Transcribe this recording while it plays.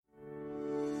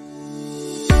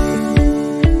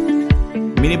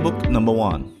Mini book number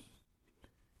 1.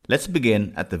 Let's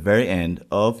begin at the very end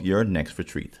of your next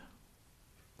retreat.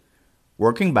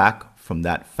 Working back from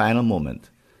that final moment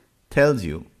tells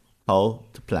you how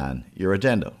to plan your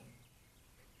agenda.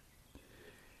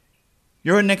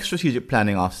 Your next strategic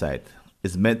planning offsite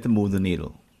is meant to move the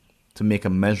needle, to make a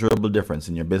measurable difference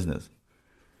in your business.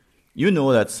 You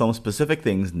know that some specific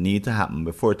things need to happen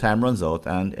before time runs out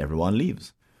and everyone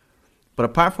leaves. But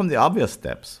apart from the obvious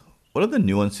steps, what are the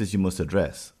nuances you must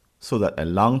address so that a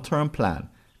long-term plan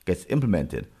gets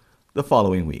implemented the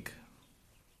following week?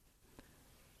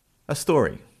 A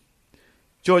story.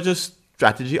 Georgia's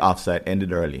strategy offsite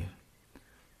ended early.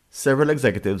 Several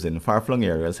executives in far-flung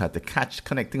areas had to catch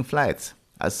connecting flights.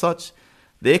 As such,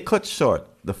 they cut short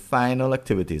the final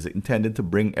activities intended to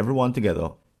bring everyone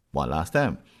together one last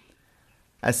time.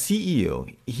 As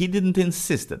CEO, he didn't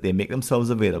insist that they make themselves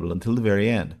available until the very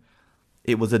end.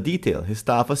 It was a detail his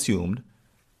staff assumed,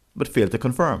 but failed to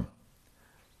confirm.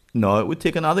 Now it would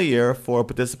take another year for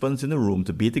participants in the room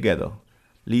to be together,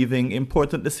 leaving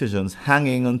important decisions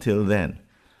hanging until then.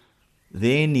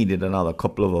 They needed another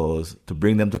couple of hours to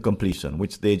bring them to completion,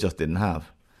 which they just didn't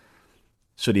have.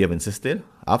 Should he have insisted?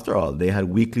 After all, they had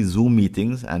weekly Zoom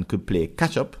meetings and could play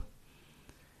catch-up.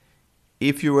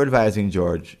 If you were advising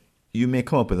George, you may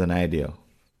come up with an idea.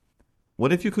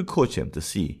 What if you could coach him to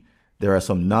see there are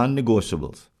some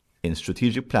non-negotiables in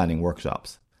strategic planning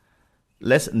workshops?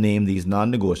 Let's name these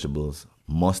non-negotiables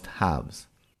must-haves.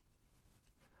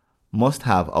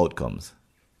 Must-have outcomes.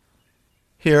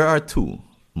 Here are 2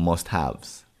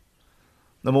 must-haves.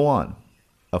 Number 1,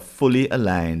 a fully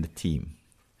aligned team.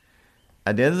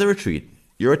 At the end of the retreat,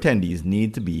 your attendees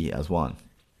need to be as one.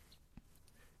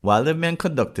 While they've been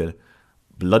conducted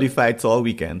bloody fights all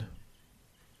weekend,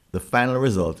 the final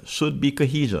result should be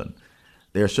cohesion.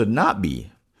 There should not be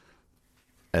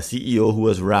a CEO who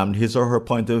has rammed his or her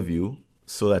point of view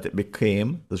so that it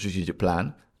became the strategic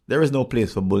plan. There is no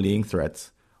place for bullying,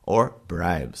 threats, or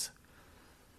bribes.